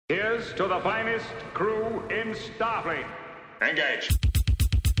Here's to the finest crew in Starfleet. Engage.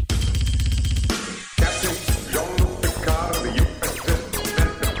 Captain Jean-Luc Picard of the USS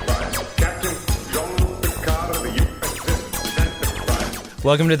Enterprise. Captain Jean-Luc Picard of the USS Enterprise.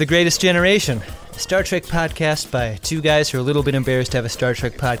 Welcome to The Greatest Generation, a Star Trek podcast by two guys who are a little bit embarrassed to have a Star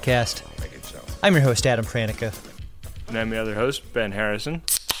Trek podcast. I'm your host, Adam Pranica. And I'm the other host, Ben Harrison.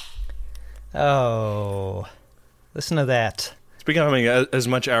 Oh, listen to that. It's becoming as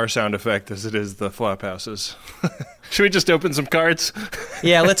much our sound effect as it is the Flophouse's. Should we just open some cards?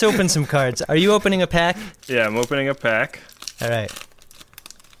 Yeah, let's open some cards. Are you opening a pack? Yeah, I'm opening a pack. All right.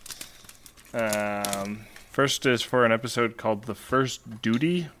 First is for an episode called The First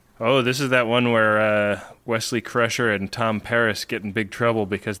Duty. Oh, this is that one where Wesley Crusher and Tom Paris get in big trouble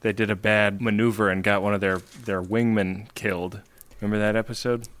because they did a bad maneuver and got one of their wingmen killed. Remember that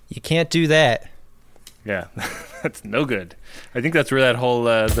episode? You can't do that. Yeah, that's no good. I think that's where that whole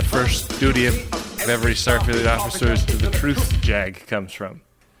the first duty of every Starfleet officer is to the truth jag comes from.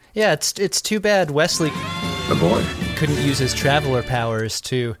 Yeah, it's too bad Wesley couldn't use his traveler powers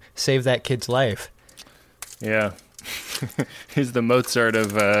to save that kid's life. Yeah, he's the Mozart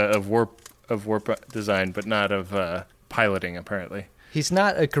of warp design, but not of piloting. Apparently, he's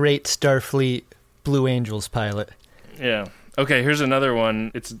not a great Starfleet Blue Angels pilot. Yeah. Okay, here's another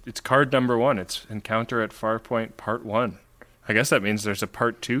one. It's card number 1. It's Encounter at Farpoint Part 1. I guess that means there's a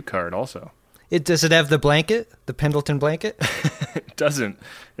Part 2 card also. Does it have the blanket? The Pendleton blanket? It doesn't.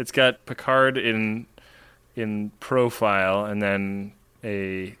 It's got Picard in profile and then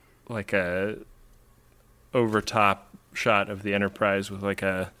a overtop shot of the Enterprise with like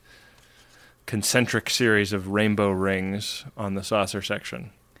a concentric series of rainbow rings on the saucer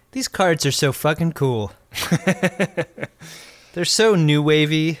section. These cards are so fucking cool. They're so new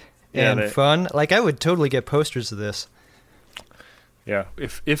wavy and fun. Like, I would totally get posters of this. Yeah,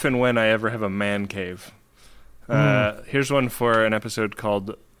 if and when I ever have a man cave. Here's one for an episode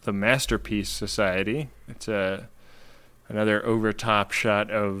called The Masterpiece Society. It's another overtop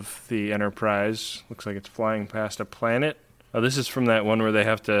shot of the Enterprise. Looks like it's flying past a planet. Oh, this is from that one where they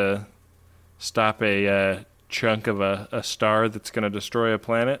have to stop a chunk of a star that's going to destroy a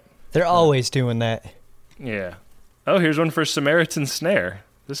planet. They're always doing that. Yeah. Oh, here's one for Samaritan Snare.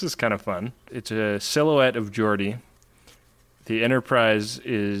 This is kind of fun. It's a silhouette of Geordi. The Enterprise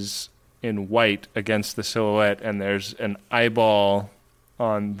is in white against the silhouette, and there's an eyeball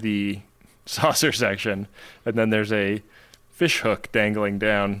on the saucer section, and then there's a fish hook dangling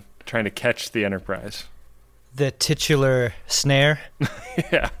down trying to catch the Enterprise. The titular snare?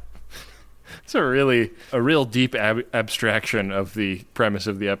 Yeah. It's a real deep abstraction of the premise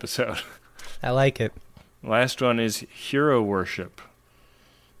of the episode. I like it. Last one is Hero Worship.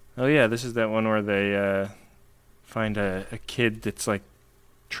 Oh yeah, this is that one where they find a kid that's like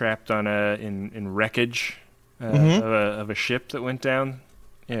trapped on in wreckage of a ship that went down.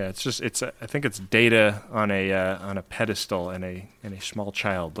 Yeah, I think it's Data on a pedestal and a small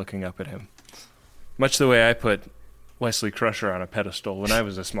child looking up at him. Much the way I put Wesley Crusher on a pedestal when I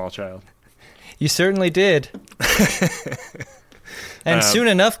was a small child. You certainly did. And soon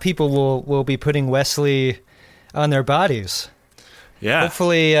enough, people will be putting Wesley on their bodies. Yeah.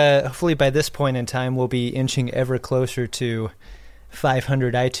 Hopefully by this point in time, we'll be inching ever closer to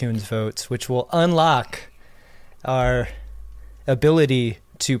 500 iTunes votes, which will unlock our ability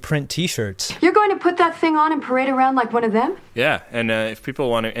to print T-shirts. You're going to put that thing on and parade around like one of them? Yeah, and if people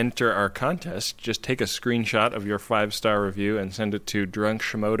want to enter our contest, just take a screenshot of your 5-star review and send it to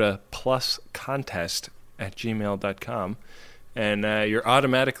drunkshimoda+contest@gmail.com. And you're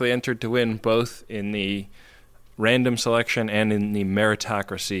automatically entered to win both in the random selection and in the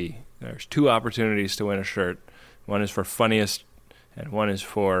meritocracy. There's 2 opportunities to win a shirt. One is for funniest, and one is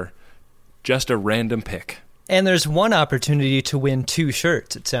for just a random pick. And there's one opportunity to win 2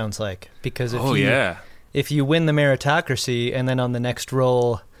 shirts, it sounds like. Because if you win the meritocracy and then on the next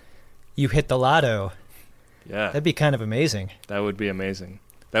roll you hit the lotto, that'd be kind of amazing. That would be amazing.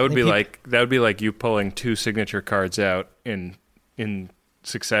 That would be like you pulling 2 signature cards out in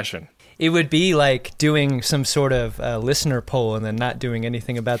succession. It would be like doing some sort of listener poll and then not doing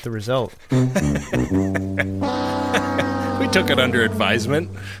anything about the result. We took it under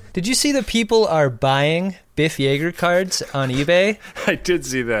advisement. Did you see that people are buying Biff Yeager cards on eBay? I did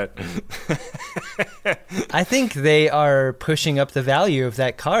see that. I think they are pushing up the value of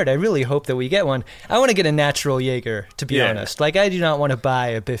that card. I really hope that we get one. I want to get a natural Yeager, to be honest. Like, I do not want to buy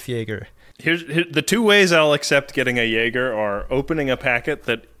a Biff Yeager. Here's the 2 ways I'll accept getting a Yeager are opening a packet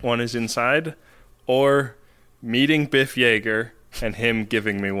that one is inside, or meeting Biff Yeager and him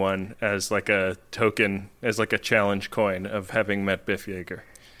giving me one as like a token, as like a challenge coin of having met Biff Yeager.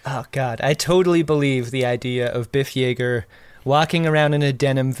 Oh, God. I totally believe the idea of Biff Yeager walking around in a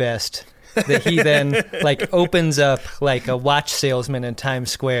denim vest that he then, like, opens up like a watch salesman in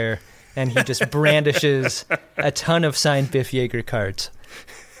Times Square, and he just brandishes a ton of signed Biff Yeager cards.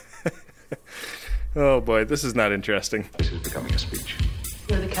 Oh, boy, this is not interesting. This is becoming a speech.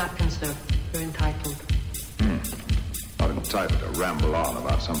 You're the captain, sir. You're entitled. Not entitled to ramble on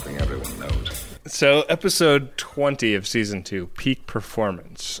about something everyone knows. So, episode 20 of season 2, Peak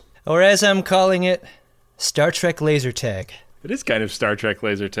Performance. Or as I'm calling it, Star Trek Laser Tag. It is kind of Star Trek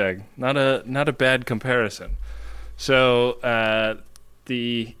Laser Tag. Not a bad comparison. So,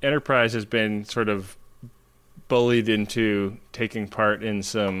 the Enterprise has been sort of bullied into taking part in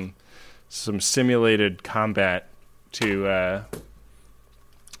some simulated combat by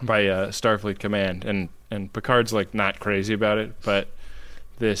Starfleet Command, and Picard's like not crazy about it, but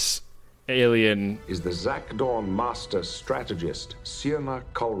this alien is the Zakdorn master strategist Sirna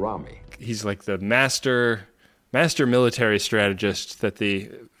Kalrami. He's like the master military strategist that the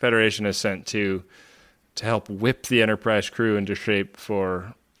Federation has sent to help whip the Enterprise crew into shape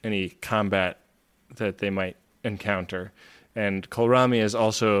for any combat that they might encounter. And Kalrami is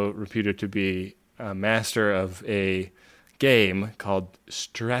also reputed to be a master of a game called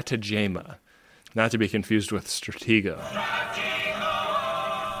Stratagema, not to be confused with Stratego.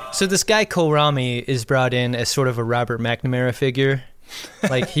 So this guy Kalrami is brought in as sort of a Robert McNamara figure.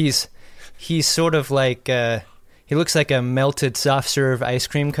 Like he's sort of like he looks like a melted soft serve ice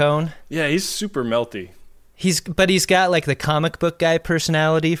cream cone. Yeah, he's super melty. But he's got like the comic book guy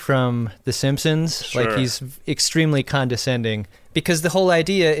personality from The Simpsons. Sure. Like he's extremely condescending, because the whole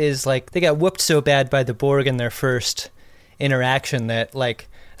idea is like they got whooped so bad by the Borg in their first interaction that like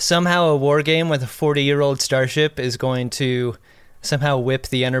somehow a war game with a 40-year-old starship is going to somehow whip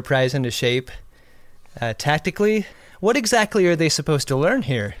the Enterprise into shape tactically. What exactly are they supposed to learn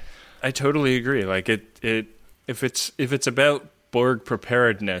here? I totally agree. Like if it's about Borg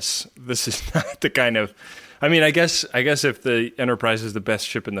preparedness, this is not the kind of. I mean, I guess if the Enterprise is the best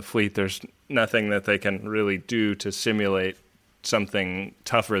ship in the fleet, there's nothing that they can really do to simulate something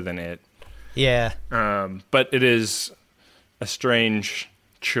tougher than it. Yeah. But it is a strange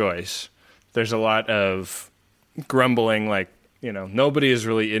choice. There's a lot of grumbling, like, nobody is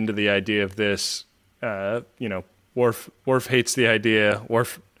really into the idea of this. Worf hates the idea.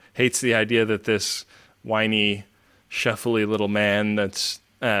 Worf hates the idea that this whiny, shuffly little man that's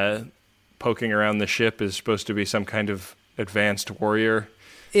poking around the ship is supposed to be some kind of advanced warrior.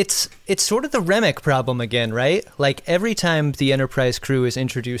 It's sort of the Remick problem again, right? Like every time the Enterprise crew is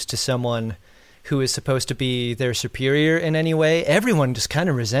introduced to someone who is supposed to be their superior in any way, everyone just kind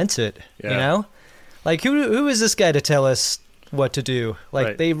of resents it, Like who is this guy to tell us what to do? Like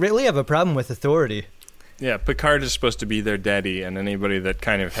right. They really have a problem with authority. Yeah, Picard is supposed to be their daddy, and anybody that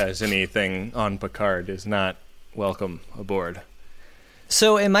kind of has anything on Picard is not welcome aboard.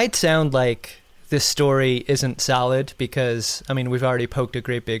 So it might sound like this story isn't solid because, I mean, we've already poked a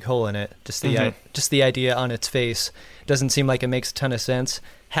great big hole in it. Just the idea on its face doesn't seem like it makes a ton of sense.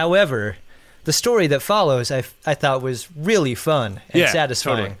 However, the story that follows I thought was really fun and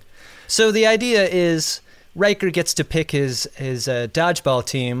satisfying. Totally. So the idea is Riker gets to pick his dodgeball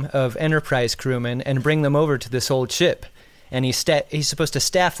team of Enterprise crewmen and bring them over to this old ship. And he's supposed to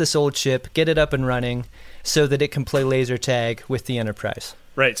staff this old ship, get it up and running, so that it can play laser tag with the Enterprise.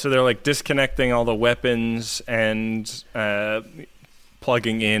 Right, so they're like disconnecting all the weapons and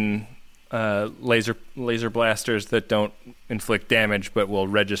plugging in laser blasters that don't inflict damage but will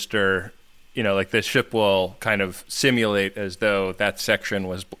register. Like the ship will kind of simulate as though that section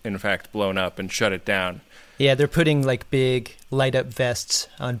was in fact blown up and shut it down. Yeah, they're putting like big light up vests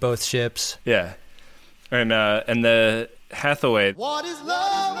on both ships. Yeah, and the Hathaway, what is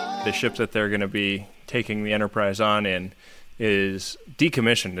love? The ship that they're going to be taking the Enterprise on in is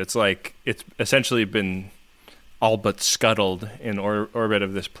decommissioned. It's like it's essentially been all but scuttled in orbit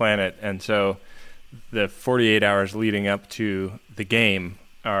of this planet, and so the 48 hours leading up to the game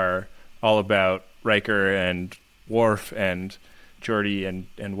are all about Riker and Worf and Geordi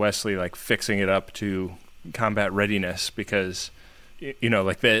and Wesley like fixing it up to combat readiness, because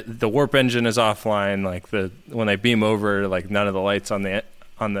like the warp engine is offline, like when they beam over, like none of the lights on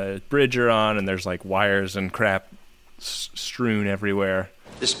the bridge are on, and there's like wires and crap strewn everywhere.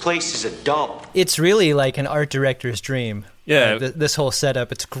 This place is a dump. It's really like an art director's dream. Yeah, this whole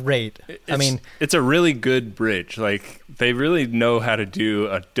setup, it's great. It's a really good bridge. Like they really know how to do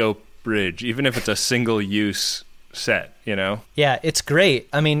a dope bridge, even if it's a single use set. Yeah, it's great.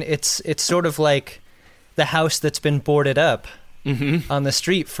 I mean, it's sort of like the house that's been boarded up. on the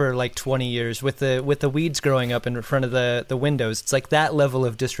street for like 20 years with the weeds growing up in front of the windows. It's like that level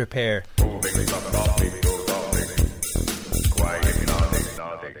of disrepair.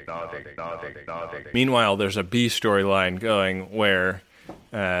 Meanwhile, there's a B storyline going where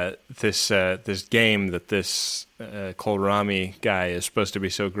this game that this Kohlrami guy is supposed to be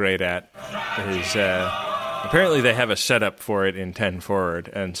so great at is apparently they have a setup for it in 10 Forward,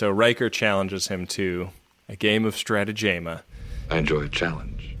 and so Riker challenges him to a game of stratagema. I enjoy a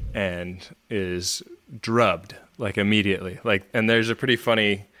challenge. And is drubbed, like, immediately. And there's a pretty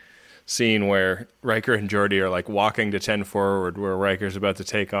funny scene where Riker and Geordi are, like, walking to 10 Forward, where Riker's about to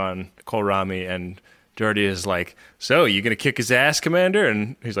take on Kohlrami, and Geordi is like, "So, you gonna kick his ass, Commander?"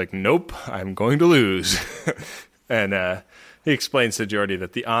 And he's like, "Nope, I'm going to lose." And he explains to Geordi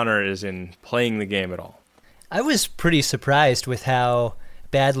that the honor is in playing the game at all. I was pretty surprised with how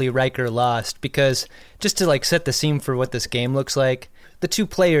badly Riker lost, because just to like set the scene for what this game looks like, the two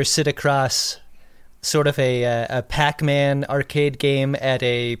players sit across sort of a Pac-Man arcade game at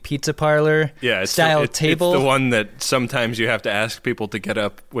a pizza parlor style table. It's the one that sometimes you have to ask people to get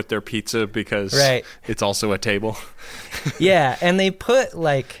up with their pizza because it's also a table. Yeah, and they put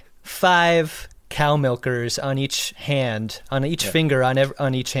like 5 cow milkers on each hand, on each finger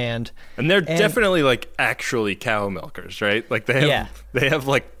on each hand. And they're definitely like actually cow milkers, right? Like they have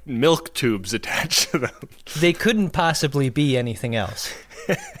like milk tubes attached to them. They couldn't possibly be anything else.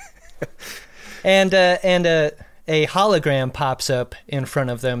 And a hologram pops up in front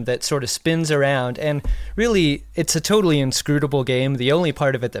of them that sort of spins around, and really it's a totally inscrutable game. The only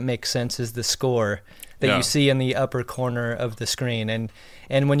part of it that makes sense is the score that you see in the upper corner of the screen.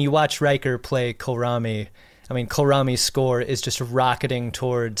 And when you watch Riker play Kohlrami, I mean, Kohlrami's score is just rocketing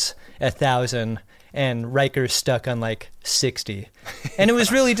towards 1,000, and Riker's stuck on like 60. And it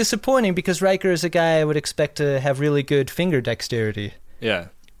was really disappointing because Riker is a guy I would expect to have really good finger dexterity. Yeah.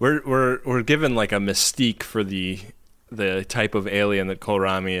 We're given like a mystique for the type of alien that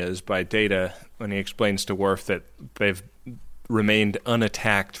Kohlrami is by Data when he explains to Worf that they've remained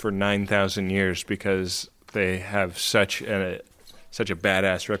unattacked for 9,000 years because they have such a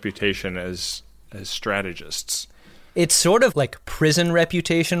badass reputation as strategists. It's sort of like prison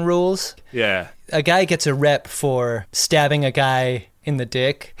reputation rules. Yeah. A guy gets a rep for stabbing a guy in the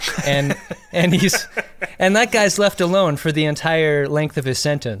dick, and that guy's left alone for the entire length of his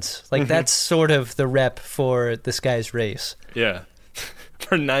sentence. Like, that's sort of the rep for this guy's race. Yeah.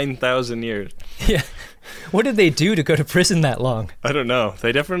 For 9,000 years. Yeah. What did they do to go to prison that long? I don't know.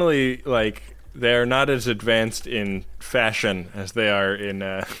 They definitely, like, they're not as advanced in fashion as they are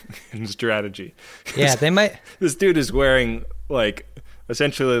in strategy. Yeah, they might. This dude is wearing, like,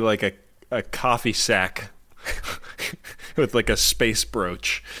 essentially like a coffee sack with like a space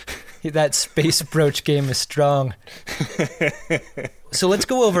brooch. That space brooch game is strong. So let's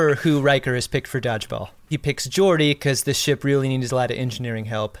go over who Riker has picked for dodgeball. He picks Geordi because this ship really needs a lot of engineering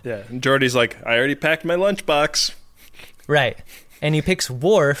help. Yeah, and Geordi's like, "I already packed my lunchbox." Right. And he picks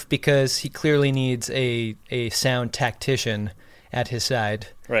Worf because he clearly needs a sound tactician at his side.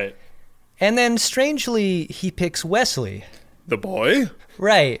 Right. And then, strangely, he picks Wesley. The boy?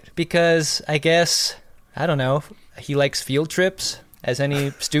 Right, because I guess, I don't know, he likes field trips, as any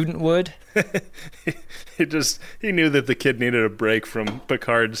student would. He knew that the kid needed a break from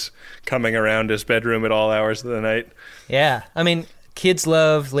Picard's coming around his bedroom at all hours of the night. Yeah, I mean, kids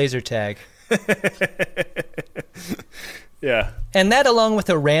love laser tag. Yeah. And that, along with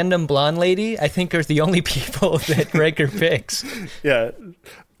a random blonde lady, I think are the only people that Riker picks. Yeah.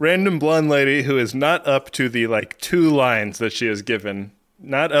 Random blonde lady who is not up to the, like, 2 lines that she is given.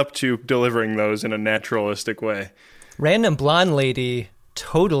 Not up to delivering those in a naturalistic way. Random blonde lady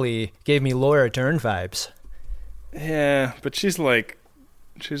totally gave me Laura Dern vibes. Yeah, but she's like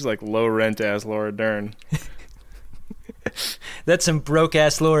low rent ass Laura Dern. That's some broke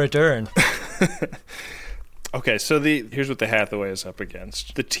ass Laura Dern. Okay, so here's what the Hathaway is up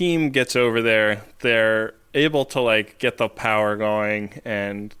against. The team gets over there. They're able to like get the power going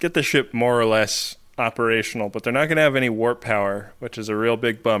and get the ship more or less operational, but they're not going to have any warp power, which is a real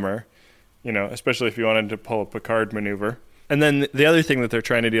big bummer, you know, especially if you wanted to pull a Picard maneuver. And then the other thing that they're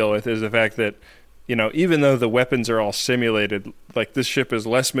trying to deal with is the fact that, you know, even though the weapons are all simulated, like this ship is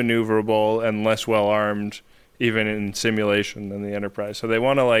less maneuverable and less well armed even in simulation than the Enterprise. So they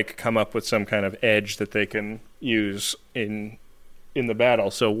want to like come up with some kind of edge that they can use in the battle.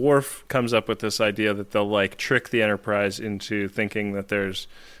 So Worf comes up with this idea that they'll like trick the Enterprise into thinking that there's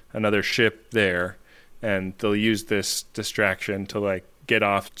another ship there, and they'll use this distraction to like get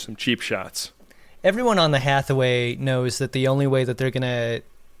off some cheap shots. Everyone on the Hathaway knows that the only way that they're going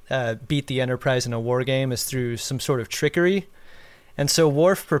to beat the Enterprise in a war game is through some sort of trickery. And so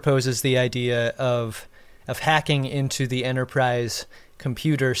Worf proposes the idea of hacking into the Enterprise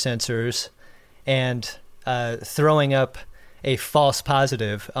computer sensors and throwing up a false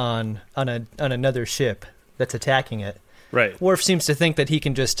positive on another ship that's attacking it. Right. Worf seems to think that he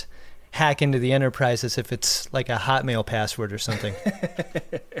can just hack into the Enterprise as if it's like a Hotmail password or something.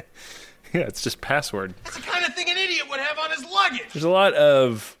 Yeah, it's just password. That's the kind of thing an idiot would have on his luggage. There's a lot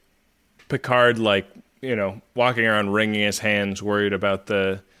of Picard, like, you know, walking around wringing his hands, worried about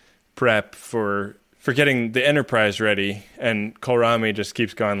the prep for getting the Enterprise ready, and Kolrami just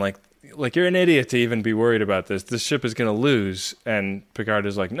keeps going like you're an idiot to even be worried about this. This ship is going to lose. And Picard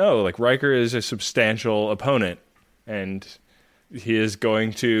is like, no, like Riker is a substantial opponent, and he is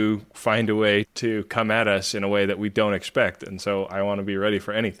going to find a way to come at us in a way that we don't expect, and so I want to be ready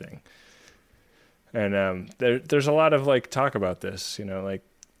for anything. And there's a lot of like talk about this, you know, like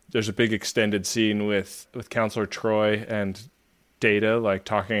there's a big extended scene with Counselor Troy and Data, like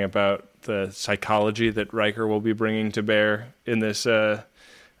talking about the psychology that Riker will be bringing to bear in this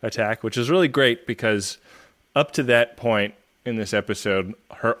attack, which is really great because up to that point in this episode,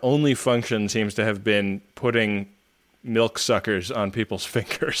 her only function seems to have been putting milk suckers on people's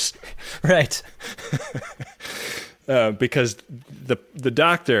fingers. Right. Because the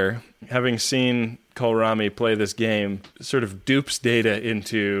Doctor, having seen Kolrami play this game, sort of dupes Data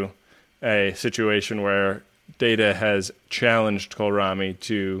into a situation where Data has challenged Kolrami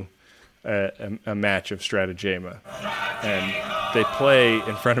to a match of stratagema. And they play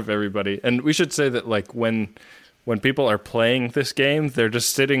in front of everybody. And we should say that like when people are playing this game, they're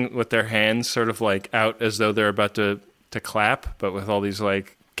just sitting with their hands sort of like out as though they're about to clap, but with all these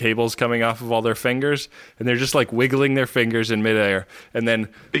like cables coming off of all their fingers, and they're just like wiggling their fingers in midair, and then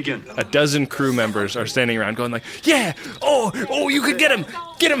Begin. a dozen crew members are standing around going like, yeah, oh, you could get him,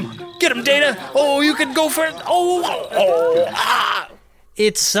 Data, oh, you could go for it, ah.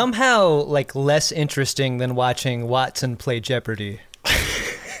 It's somehow like less interesting than watching Watson play Jeopardy.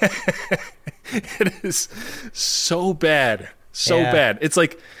 It is so bad. Bad. It's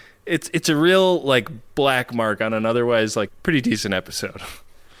like it's a real like black mark on an otherwise like pretty decent episode.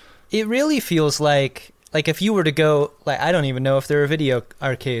 It really feels like if you were to go, like, I don't even know if there are video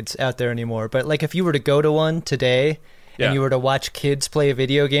arcades out there anymore, but like if you were to go to one today and you were to watch kids play a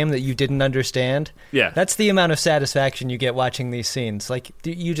video game that you didn't understand, that's the amount of satisfaction you get watching these scenes. Like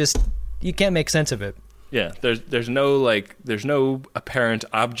you can't make sense of it. Yeah, there's no apparent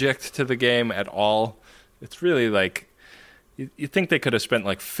object to the game at all. It's really like you think they could have spent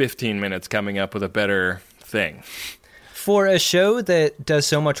like 15 minutes coming up with a better thing. For a show that does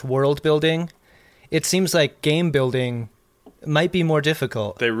so much world building, it seems like game building might be more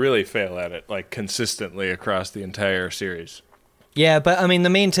difficult. They really fail at it, like consistently across the entire series. Yeah, but I mean,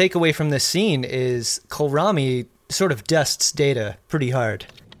 the main takeaway from this scene is Kolrami sort of dusts Data pretty hard.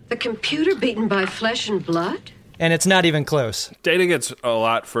 The computer beaten by flesh and blood? And it's not even close. Data gets a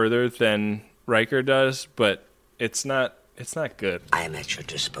lot further than Riker does, but it's not good. I am at your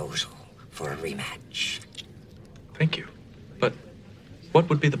disposal for a rematch. Thank you. But what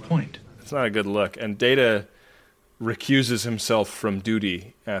would be the point? It's not a good look. And Data recuses himself from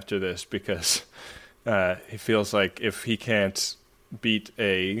duty after this because he feels like if he can't beat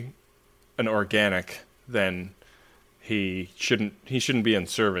an organic, then he shouldn't be in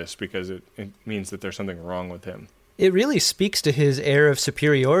service because it means that there's something wrong with him. It really speaks to his air of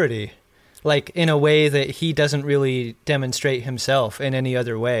superiority, like in a way that he doesn't really demonstrate himself in any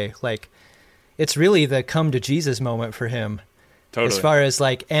other way. Like, it's really the come to Jesus moment for him. Totally. As far as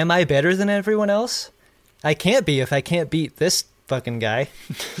like, am I better than everyone else? I can't be if I can't beat this fucking guy.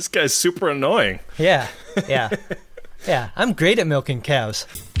 This guy's super annoying. Yeah. I'm great at milking cows.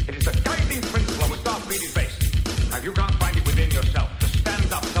 It is a guiding principle of a Starfleet base. Now, you can't find it within yourself to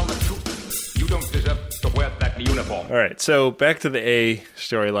stand up, tell the truth. You don't deserve to wear that uniform. All right, so back to the A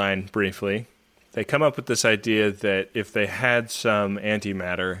storyline briefly. They come up with this idea that if they had some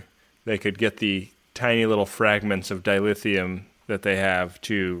antimatter, they could get the tiny little fragments of dilithium that they have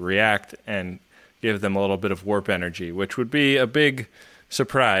to react and give them a little bit of warp energy, which would be a big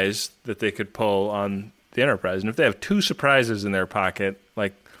surprise that they could pull on the Enterprise. And if they have two surprises in their pocket,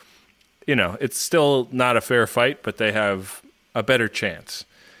 like, you know, it's still not a fair fight, but they have a better chance.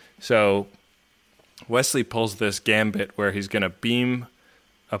 So Wesley pulls this gambit where he's going to beam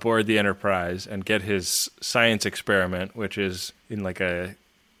aboard the Enterprise and get his science experiment, which is in like a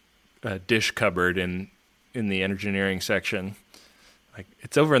dish cupboard in the engineering section. Like,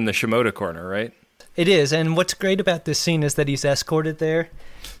 it's over in the Shimoda corner, right? It is, and what's great about this scene is that he's escorted there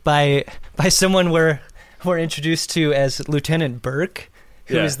by someone we're introduced to as Lieutenant Burke,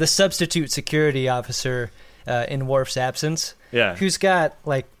 who is the substitute security officer in Worf's absence. Yeah. Who's got,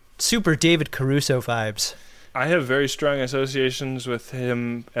 like, super David Caruso vibes. I have very strong associations with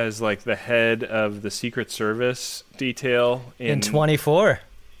him as, like, the head of the Secret Service detail in 24.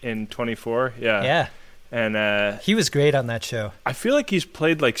 In 24, yeah. Yeah. And he was great on that show. I feel like he's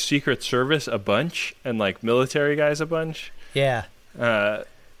played, like, Secret Service a bunch and, like, military guys a bunch. Yeah.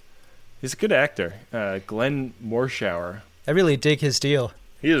 He's a good actor. Glenn Morshower. I really dig his deal.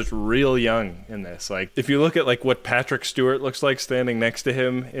 He is real young in this. Like, if you look at, like, what Patrick Stewart looks like standing next to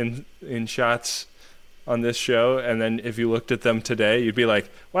him in shots on this show, and then if you looked at them today, you'd be like,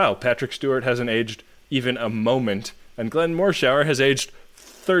 wow, Patrick Stewart hasn't aged even a moment, and Glenn Morshower has aged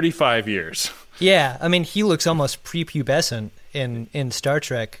 35 years. Yeah, I mean, he looks almost prepubescent in Star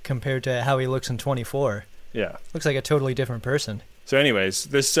Trek compared to how he looks in 24. Yeah. Looks like a totally different person. So anyways,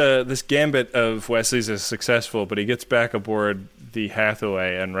 this gambit of Wesley's is successful, but he gets back aboard the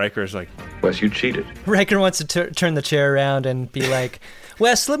Hathaway, and Riker's like, Wes, you cheated. Riker wants to turn the chair around and be like,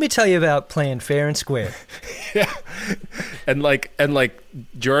 Wes, let me tell you about playing fair and square. Yeah. And like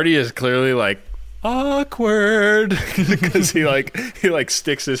Geordi is clearly like, awkward, because he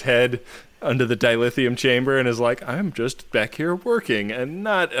sticks his head under the dilithium chamber and is like, I'm just back here working and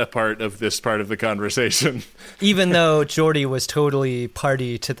not a part of this part of the conversation. Even though Geordi was totally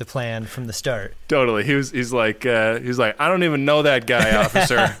party to the plan from the start. Totally. He's like, I don't even know that guy,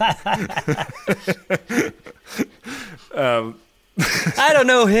 officer. I don't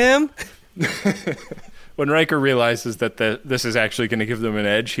know him. When Riker realizes that this is actually going to give them an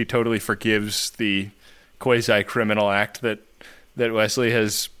edge, he totally forgives the quasi-criminal act that Wesley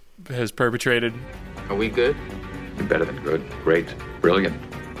has perpetrated. Are we good? You're better than good. Great. Brilliant.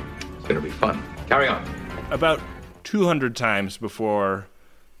 It's going to be fun. Carry on. About 200 times before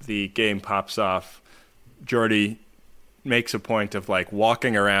the game pops off, Geordi makes a point of, like,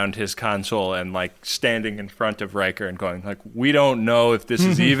 walking around his console and, like, standing in front of Riker and going, like, we don't know if this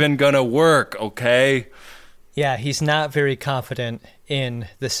is even going to work, okay? Yeah, he's not very confident in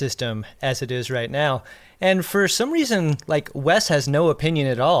the system as it is right now. And for some reason, like, Wes has no opinion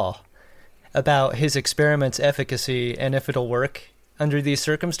at all about his experiment's efficacy and if it'll work under these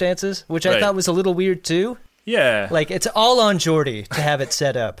circumstances, which I thought was a little weird too. Yeah. Like, it's all on Geordi to have it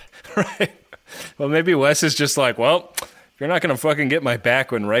set up. Right. Well, maybe Wes is just like, well, if you're not going to fucking get my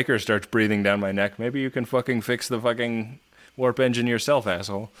back when Riker starts breathing down my neck, maybe you can fucking fix the fucking warp engine yourself,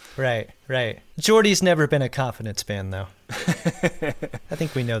 asshole. Right. Geordi's never been a confidence man, though. I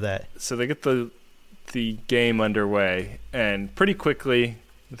think we know that. So they get the game underway, and pretty quickly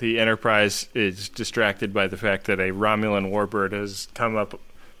the Enterprise is distracted by the fact that a Romulan warbird has come up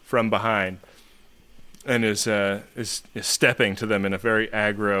from behind and is stepping to them in a very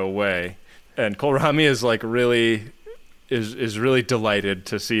aggro way. And Kolrami is like really delighted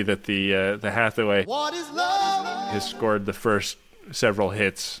to see that the Hathaway has scored the first several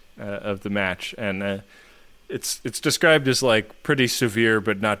hits of the match, and it's described as like pretty severe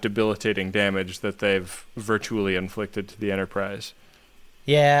but not debilitating damage that they've virtually inflicted to the Enterprise.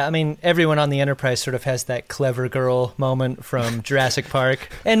 Yeah, I mean, everyone on the Enterprise sort of has that clever girl moment from Jurassic Park.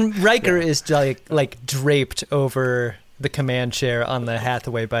 And Riker is like draped over the command chair on the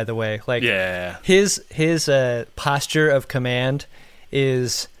Hathaway, by the way. Like, yeah. His posture of command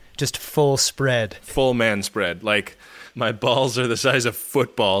is just full spread. Full man spread. Like, my balls are the size of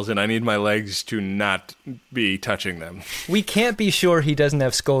footballs, and I need my legs to not be touching them. We can't be sure he doesn't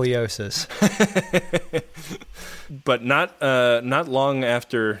have scoliosis. But not long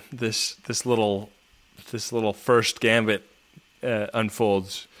after this little first gambit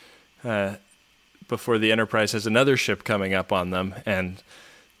unfolds, before the Enterprise has another ship coming up on them, and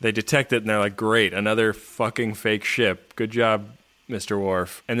they detect it, and they're like, "Great, another fucking fake ship. Good job, Mr.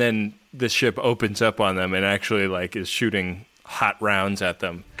 Worf." And then this ship opens up on them and actually like is shooting hot rounds at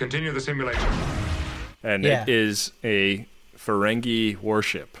them. Continue the simulation. And It is a Ferengi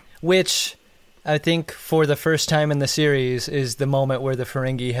warship, which I think for the first time in the series is the moment where the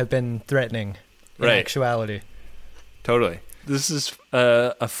Ferengi have been threatening in actuality. Totally. This is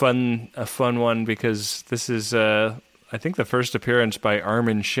a fun one because this is I think the first appearance by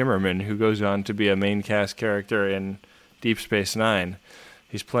Armin Shimmerman, who goes on to be a main cast character in Deep Space Nine.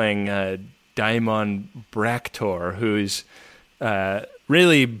 He's playing Daimon Braktor, who's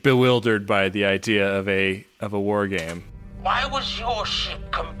really bewildered by the idea of a war game. Why was your ship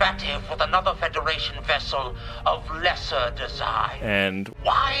combative with another Federation vessel of lesser design? And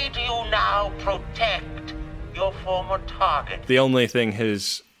why do you now protect your former target? The only thing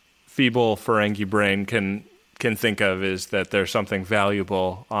his feeble Ferengi brain can think of is that there's something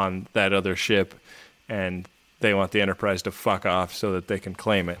valuable on that other ship, and they want the Enterprise to fuck off so that they can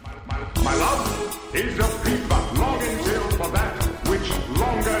claim it. My love is just feedback longing till for that.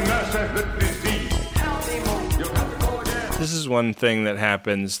 This is one thing that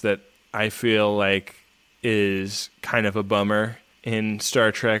happens that I feel like is kind of a bummer in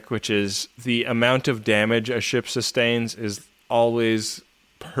Star Trek, which is the amount of damage a ship sustains is always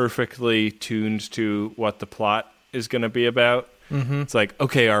perfectly tuned to what the plot is going to be about. Mm-hmm. It's like,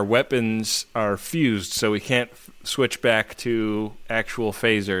 okay, our weapons are fused, so we can't switch back to actual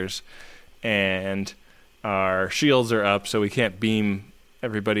phasers, and our shields are up, so we can't beam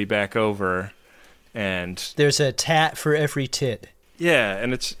everybody back over. And there's a tat for every tit. Yeah,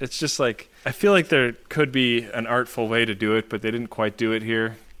 and it's just like, I feel like there could be an artful way to do it, but they didn't quite do it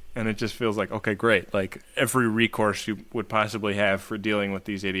here. And it just feels like, okay, great. Like, every recourse you would possibly have for dealing with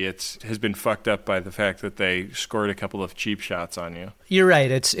these idiots has been fucked up by the fact that they scored a couple of cheap shots on you. You're right.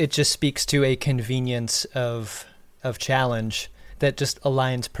 It just speaks to a convenience of challenge that just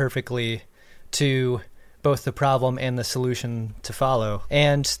aligns perfectly to both the problem and the solution to follow.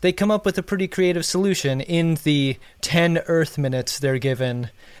 And they come up with a pretty creative solution in the 10 Earth minutes they're given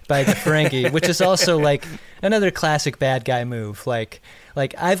by the Ferengi, which is also like another classic bad guy move. Like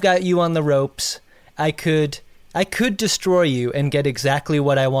I've got you on the ropes. I could destroy you and get exactly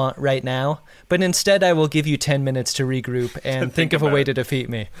what I want right now, but instead I will give you 10 minutes to regroup and think of a way to defeat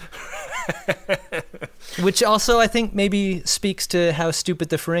me. Which also I think maybe speaks to how stupid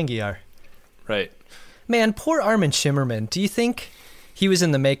the Ferengi are. Right. Man, poor Armin Shimmerman. Do you think he was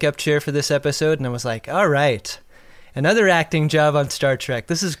in the makeup chair for this episode and I was like, all right, another acting job on Star Trek.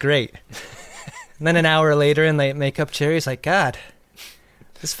 This is great. And then an hour later in the makeup chair, he's like, God,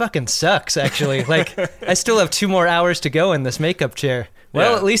 this fucking sucks, actually. Like, I still have 2 more hours to go in this makeup chair.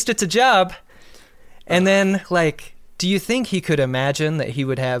 Well, At least it's a job. And then, like, do you think he could imagine that he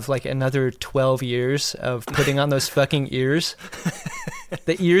would have, like, another 12 years of putting on those fucking ears?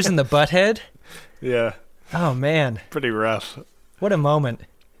 The ears and the butt head? Yeah. Oh, man. Pretty rough. What a moment.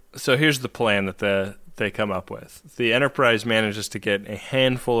 So here's the plan that they come up with. The Enterprise manages to get a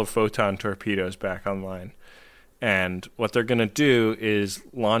handful of photon torpedoes back online. And what they're going to do is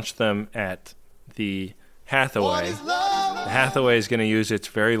launch them at the Hathaway. The Hathaway is going to use its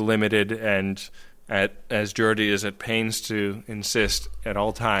very limited and, as Geordi is at pains to insist at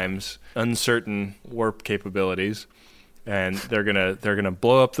all times, uncertain warp capabilities. And they're gonna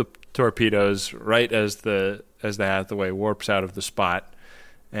blow up the torpedoes right as the Hathaway warps out of the spot,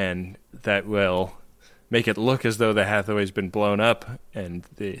 and that will make it look as though the Hathaway's been blown up, and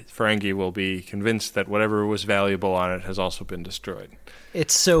the Ferengi will be convinced that whatever was valuable on it has also been destroyed.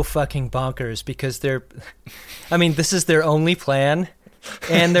 It's so fucking bonkers because this is their only plan,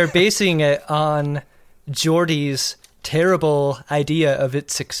 and they're basing it on Geordi's terrible idea of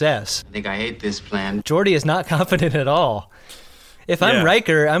its success. I think I hate this plan. Geordi is not confident at all. If I'm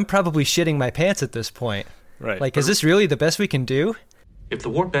Riker, I'm probably shitting my pants at this point. Right. Like, is this really the best we can do? If the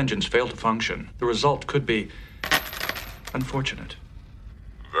warp engines fail to function, the result could be unfortunate.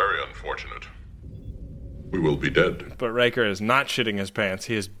 Very unfortunate. We will be dead. But Riker is not shitting his pants.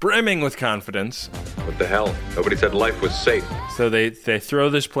 He is brimming with confidence. What the hell? Nobody said life was safe. So they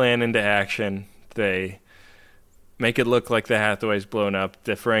throw this plan into action. They make it look like the Hathaway's blown up.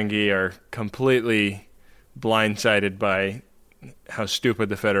 The Ferengi are completely blindsided by how stupid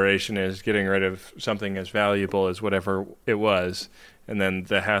the Federation is getting rid of something as valuable as whatever it was. And then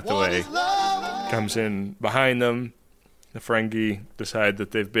the Hathaway comes in behind them. The Ferengi decide that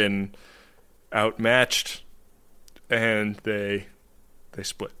they've been outmatched, and they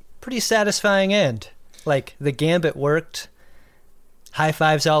split. Pretty satisfying end. Like, the gambit worked. High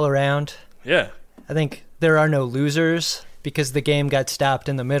fives all around. Yeah. I think there are no losers because the game got stopped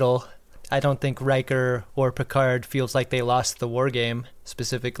in the middle. I don't think Riker or Picard feels like they lost the war game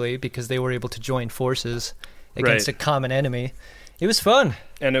specifically because they were able to join forces against a common enemy. It was fun.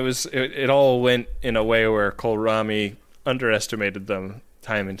 And it all went in a way where Kohlrami underestimated them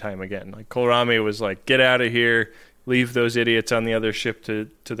time and time again. Like, Kohlrami was like, get out of here, leave those idiots on the other ship to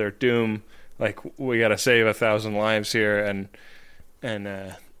their doom. Like, we got to save 1,000 lives here.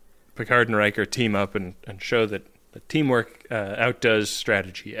 And Picard and Riker team up and show that the teamwork outdoes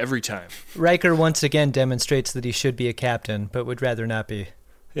strategy every time. Riker once again demonstrates that he should be a captain, but would rather not be.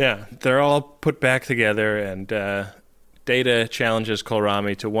 Yeah, they're all put back together, and Data challenges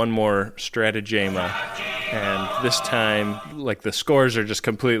Kohlrami to one more stratagema. And this time, like, the scores are just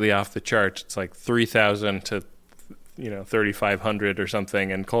completely off the charts. It's like 3,000 to 3,500 or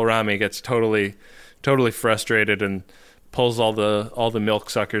something, and Kohlrami gets totally frustrated and pulls all the milk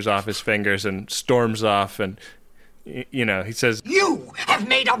suckers off his fingers and storms off, and he says, "You have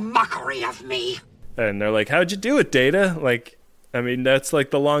made a mockery of me." And they're like, "How'd you do it, Data?" Like, I mean, that's like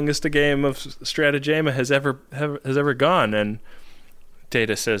the longest a game of stratagema has ever gone. And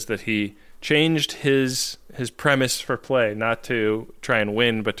Data says that he changed his premise for play, not to try and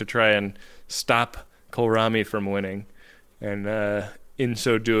win, but to try and stop Kohlrami from winning, and in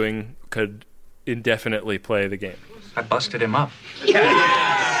so doing could indefinitely play the game. I busted him up.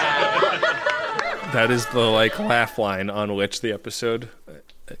 That is the laugh line on which the episode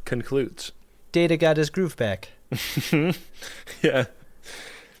concludes. Data got his groove back. Yeah.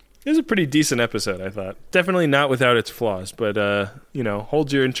 It was a pretty decent episode, I thought. Definitely not without its flaws, but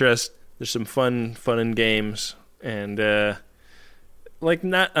holds your interest. There's some fun and games, and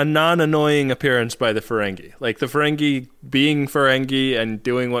not a non-annoying appearance by the Ferengi. Like the Ferengi being Ferengi and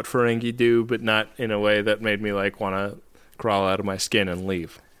doing what Ferengi do, but not in a way that made me want to crawl out of my skin and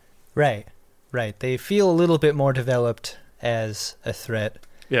leave. Right. They feel a little bit more developed as a threat.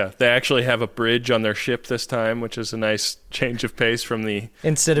 Yeah, they actually have a bridge on their ship this time, which is a nice change of pace from the...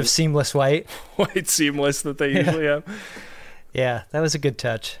 Instead of seamless white seamless that they usually have. Yeah, that was a good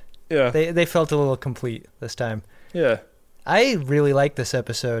touch. Yeah. They felt a little complete this time. Yeah. I really like this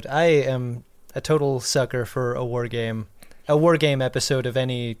episode. I am a total sucker for a war game episode of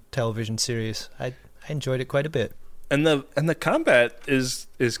any television series. I enjoyed it quite a bit. And the combat is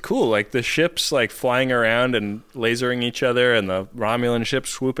cool. Like the ships flying around and lasering each other, and the Romulan ships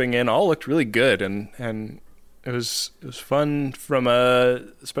swooping in, all looked really good, and it was fun from a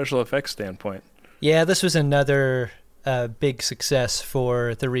special effects standpoint. Yeah, this was another big success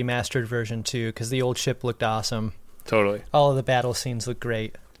for the remastered version too, because the old ship looked awesome. Totally. All of the battle scenes look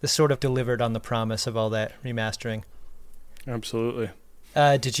great. This sort of delivered on the promise of all that remastering. Absolutely.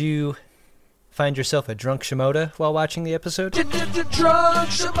 Did you find yourself a drunk Shimoda while watching the episode? Drunk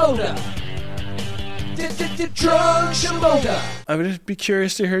Shimoda. Drunk Shimoda. I would just be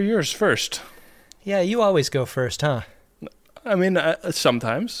curious to hear yours first. Yeah, you always go first, huh? I mean,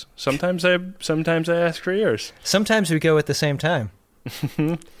 sometimes. Sometimes I ask for yours. Sometimes we go at the same time.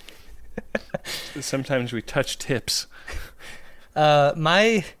 Sometimes we touch tips.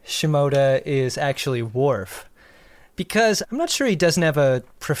 My Shimoda is actually Worf. Because I'm not sure he doesn't have a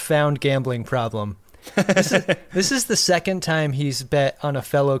profound gambling problem. This is the second time he's bet on a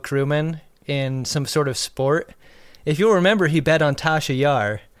fellow crewman in some sort of sport. If you'll remember, he bet on Tasha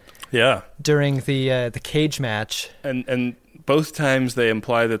Yar. Yeah. During the cage match. And both times they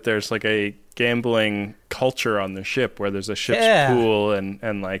imply that there's a gambling culture on the ship where there's a ship's pool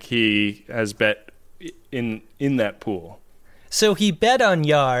and he has bet in that pool. So he bet on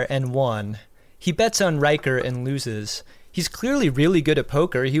Yar and won. He bets on Riker and loses. He's clearly really good at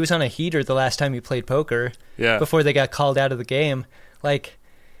poker. He was on a heater the last time he played poker. Yeah. Before they got called out of the game.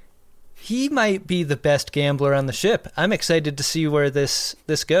 He might be the best gambler on the ship. I'm excited to see where this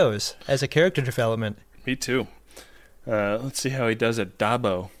goes as a character development. Me too. Let's see how he does at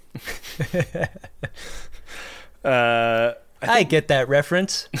Dabo. I get that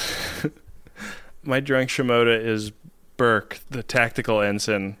reference. My drunk Shimoda is Burke, the tactical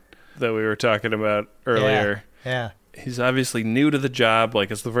ensign that we were talking about earlier. Yeah. He's obviously new to the job.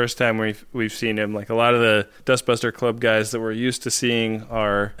 It's the first time we've seen him. A lot of the Dustbuster Club guys that we're used to seeing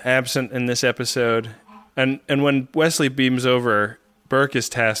are absent in this episode. And when Wesley beams over, Burke is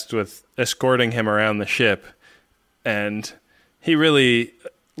tasked with escorting him around the ship. And he really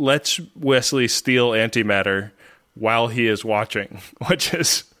lets Wesley steal antimatter while he is watching, which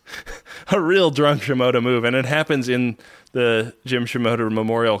is a real drunk Shimoda move. And it happens in the Jim Shimoda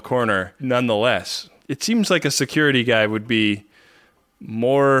Memorial Corner nonetheless. It seems like a security guy would be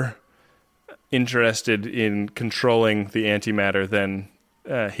more interested in controlling the antimatter than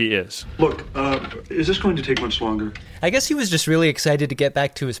he is. Look, is this going to take much longer? I guess he was just really excited to get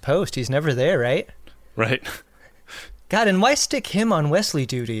back to his post. He's never there, right? Right. God, and why stick him on Wesley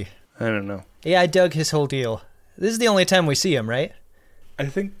duty? I don't know. Yeah, I dug his whole deal. This is the only time we see him, right? I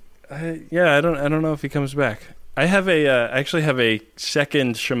think, I don't know if he comes back. I actually have a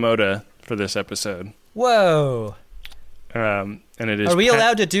second Shimoda for this episode. Whoa. And it is. Are we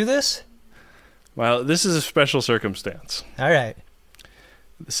allowed to do this? Well, this is a special circumstance. All right.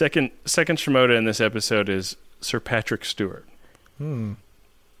 The second Shimoda in this episode is Sir Patrick Stewart.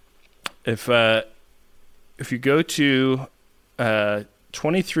 If you go to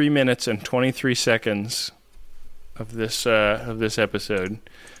 23 minutes and 23 seconds of this episode,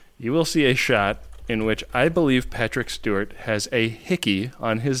 you will see a shot in which I believe Patrick Stewart has a hickey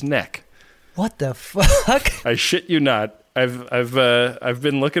on his neck. What the fuck? I shit you not. I've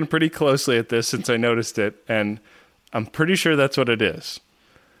been looking pretty closely at this since I noticed it, and I'm pretty sure that's what it is.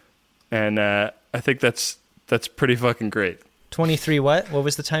 And I think that's pretty fucking great. 23 what? What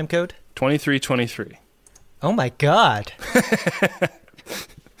was the time code? 2323. Oh my god.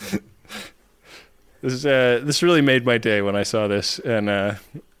 This really made my day when I saw this, and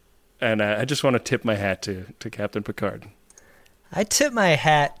And I just want to tip my hat to Captain Picard. I tip my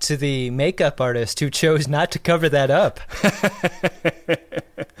hat to the makeup artist who chose not to cover that up.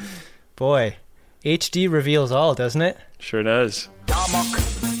 Boy, HD reveals all, doesn't it? Sure does. Darmok,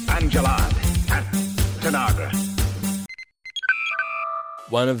 Angelad, and Tanagra.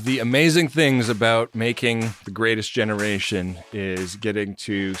 One of the amazing things about making The Greatest Generation is getting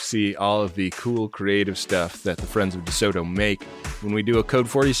to see all of the cool creative stuff that the Friends of DeSoto make when we do a Code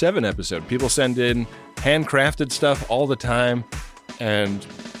 47 episode. People send in handcrafted stuff all the time, and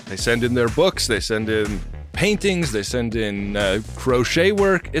they send in their books, they send in paintings, they send in crochet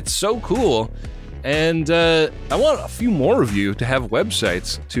work. It's so cool. And I want a few more of you to have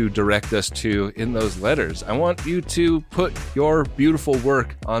websites to direct us to in those letters. I want you to put your beautiful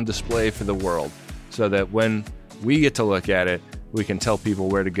work on display for the world so that when we get to look at it, we can tell people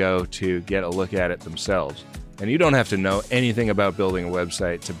where to go to get a look at it themselves. And you don't have to know anything about building a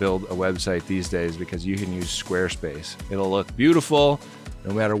website to build a website these days because you can use Squarespace. It'll look beautiful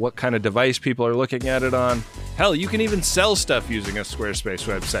no matter what kind of device people are looking at it on. Hell, you can even sell stuff using a Squarespace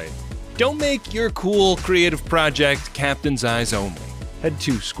website. Don't make your cool creative project Captain's Eyes only. Head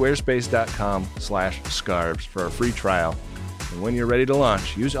to squarespace.com/scarves for a free trial. And when you're ready to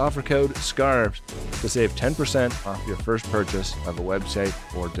launch, use offer code SCARVES to save 10% off your first purchase of a website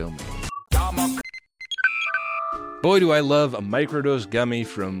or domain. Boy, do I love a microdose gummy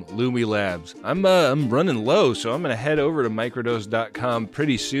from Lumi Labs. I'm running low, so I'm going to head over to microdose.com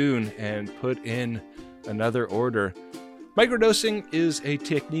pretty soon and put in another order. Microdosing is a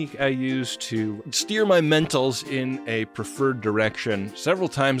technique I use to steer my mentals in a preferred direction several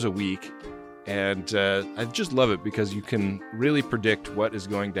times a week. And I just love it because you can really predict what is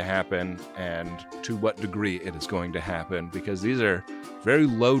going to happen and to what degree it is going to happen, because these are very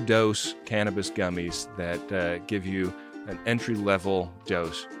low-dose cannabis gummies that give you an entry-level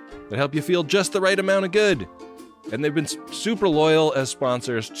dose that help you feel just the right amount of good. And they've been super loyal as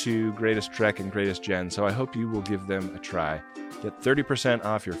sponsors to Greatest Trek and Greatest Gen, so I hope you will give them a try. Get 30%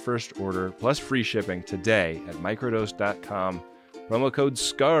 off your first order plus free shipping today at microdose.com. Promo code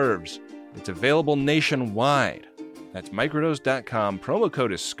SCARVES. It's available nationwide. That's microdose.com. Promo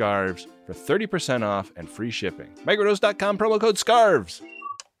code is SCARVES for 30% off and free shipping. Microdose.com, promo code SCARVES.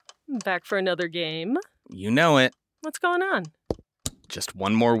 Back for another game. You know it. What's going on? Just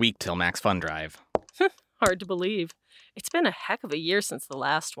one more week till Max Fun Drive. Hard to believe. It's been a heck of a year since the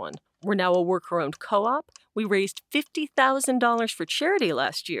last one. We're now a worker-owned co-op. We raised $50,000 for charity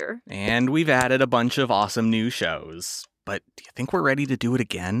last year. And we've added a bunch of awesome new shows. But do you think we're ready to do it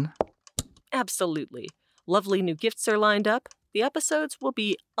again? Absolutely. Lovely new gifts are lined up. The episodes will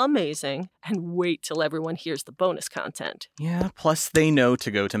be amazing. And wait till everyone hears the bonus content. Yeah, plus they know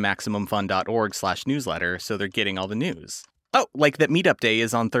to go to MaximumFun.org/newsletter, so they're getting all the news. Oh, like that meetup day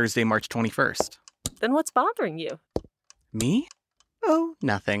is on Thursday, March 21st. Then what's bothering you? Me? Oh,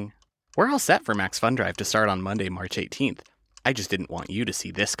 nothing. We're all set for Max Fun Drive to start on Monday, March 18th. I just didn't want you to see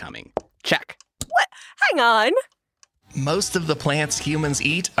this coming. Check. What? Hang on. Most of the plants humans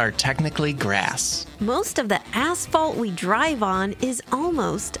eat are technically grass. Most of the asphalt we drive on is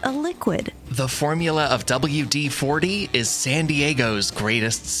almost a liquid. The formula of WD-40 is San Diego's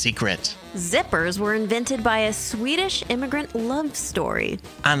greatest secret. Zippers were invented by a Swedish immigrant love story.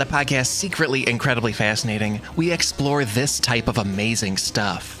 On the podcast Secretly Incredibly Fascinating, we explore this type of amazing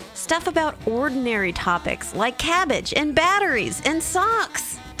stuff. Stuff about ordinary topics like cabbage and batteries and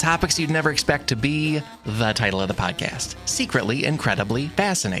socks. Topics you'd never expect to be the title of the podcast. Secretly Incredibly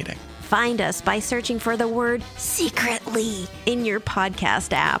Fascinating. Find us by searching for the word secretly in your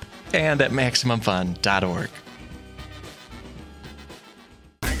podcast app. And at MaximumFun.org.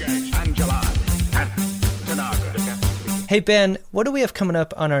 Hey Ben, what do we have coming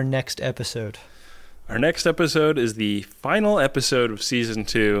up on our next episode? Our next episode is the final episode of Season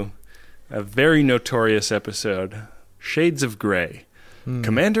 2, a very notorious episode, Shades of Grey.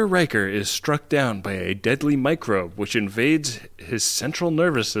 Commander Riker is struck down by a deadly microbe which invades his central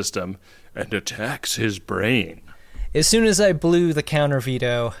nervous system and attacks his brain. As soon as I blew the counter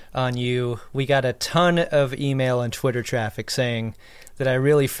veto on you, we got a ton of email and Twitter traffic saying that I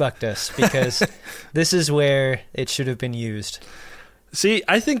really fucked us because this is where it should have been used. See,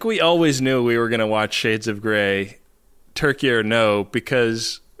 I think we always knew we were going to watch Shades of Grey, turkey or no,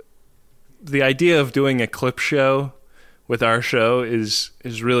 because the idea of doing a clip show with our show is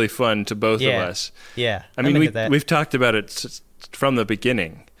really fun to both of us. Yeah, I mean, we've talked about it from the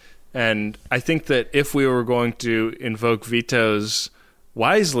beginning. And I think that if we were going to invoke vetoes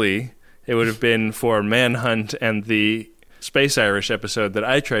wisely, it would have been for Manhunt and the Space Irish episode that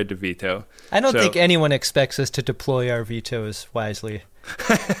I tried to veto. I don't think anyone expects us to deploy our vetoes wisely.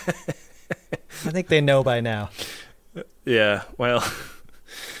 I think they know by now. Yeah, well,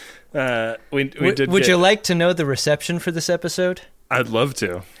 Would you like to know the reception for this episode? I'd love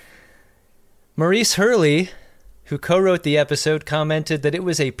to. Maurice Hurley, who co-wrote the episode, commented that it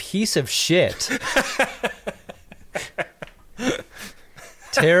was a piece of shit.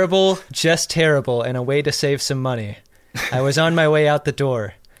 Terrible, just terrible, and a way to save some money. I was on my way out the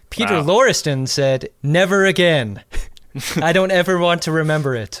door. Peter Lauriston said, never again. I don't ever want to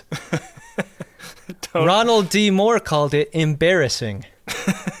remember it. Ronald D. Moore called it embarrassing.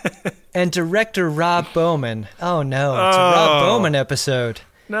 And director Rob Bowman. Oh no, it's a Rob Bowman episode.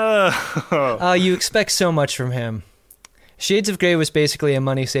 No. Oh, you expect so much from him. Shades of Grey was basically a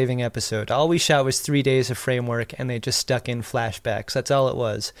money-saving episode. All we shot was 3 days of framework, and they just stuck in flashbacks. That's all it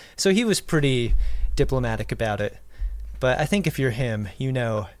was. So he was pretty diplomatic about it. But I think if you're him, you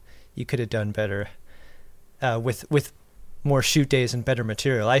know you could have done better with more shoot days and better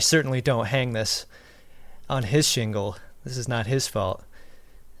material. I certainly don't hang this on his shingle. This is not his fault.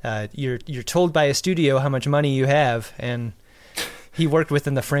 You're told by a studio how much money you have, and he worked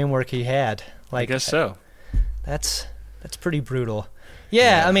within the framework he had. I guess so. That's pretty brutal.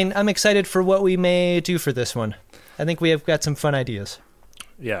 Yeah, I mean, I'm excited for what we may do for this one. I think we have got some fun ideas.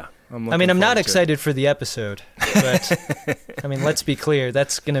 Yeah. I'm not excited for the episode, but I mean, let's be clear.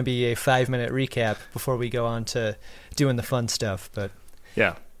 That's going to be a 5-minute recap before we go on to doing the fun stuff. But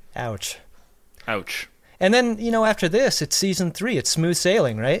yeah, ouch. And then, after this, it's season 3. It's smooth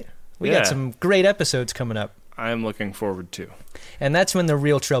sailing, right? We got some great episodes coming up. I'm looking forward to. And that's when the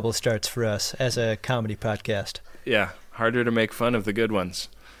real trouble starts for us as a comedy podcast. Yeah, harder to make fun of the good ones.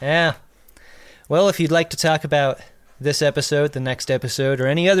 Yeah. Well, if you'd like to talk about this episode, the next episode, or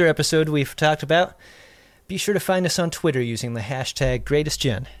any other episode we've talked about, be sure to find us on Twitter using the hashtag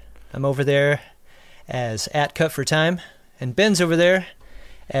GreatestGen. I'm over there as @CutForTime, and Ben's over there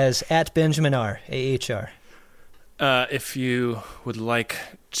as @BenjaminR, AHR. If you would like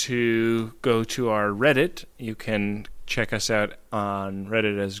to go to our Reddit, you can check us out on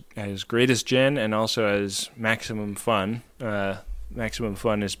Reddit as GreatestGen and also as Maximum Fun. Maximum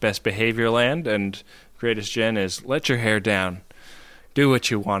Fun is Best Behavior Land, and GreatestGen is Let Your Hair Down. Do what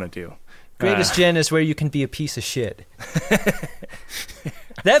you want to do. GreatestGen is where you can be a piece of shit.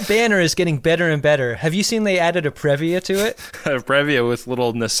 That banner is getting better and better. Have you seen they added a Previa to it? A Previa with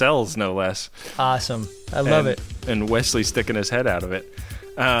little nacelles, no less. Awesome. I love it. And Wesley sticking his head out of it.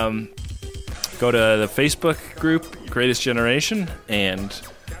 Go to the Facebook group, Greatest Generation, and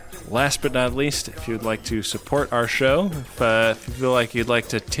last but not least, if you'd like to support our show, if you feel like you'd like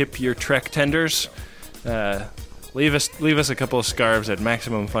to tip your Trek tenders, leave us a couple of scarves at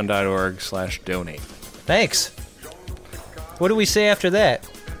MaximumFun.org/donate. Thanks. What do we say after that?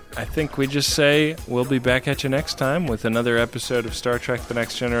 I think we just say we'll be back at you next time with another episode of Star Trek The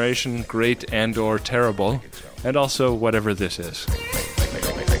Next Generation, great and or terrible, and also whatever this is.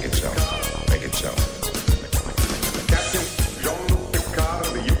 Make it so. Make it so. Captain Jean-Luc Picard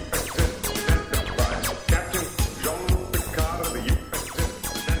of the USS Enterprise. Captain Jean-Luc Picard of the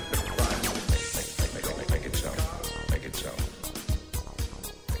USS Enterprise. Make it so. Make it so.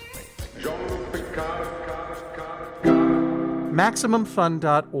 Jean-Luc Picard.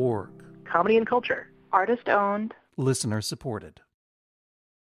 MaximumFun.org. Comedy and culture. Artist owned. Listener supported.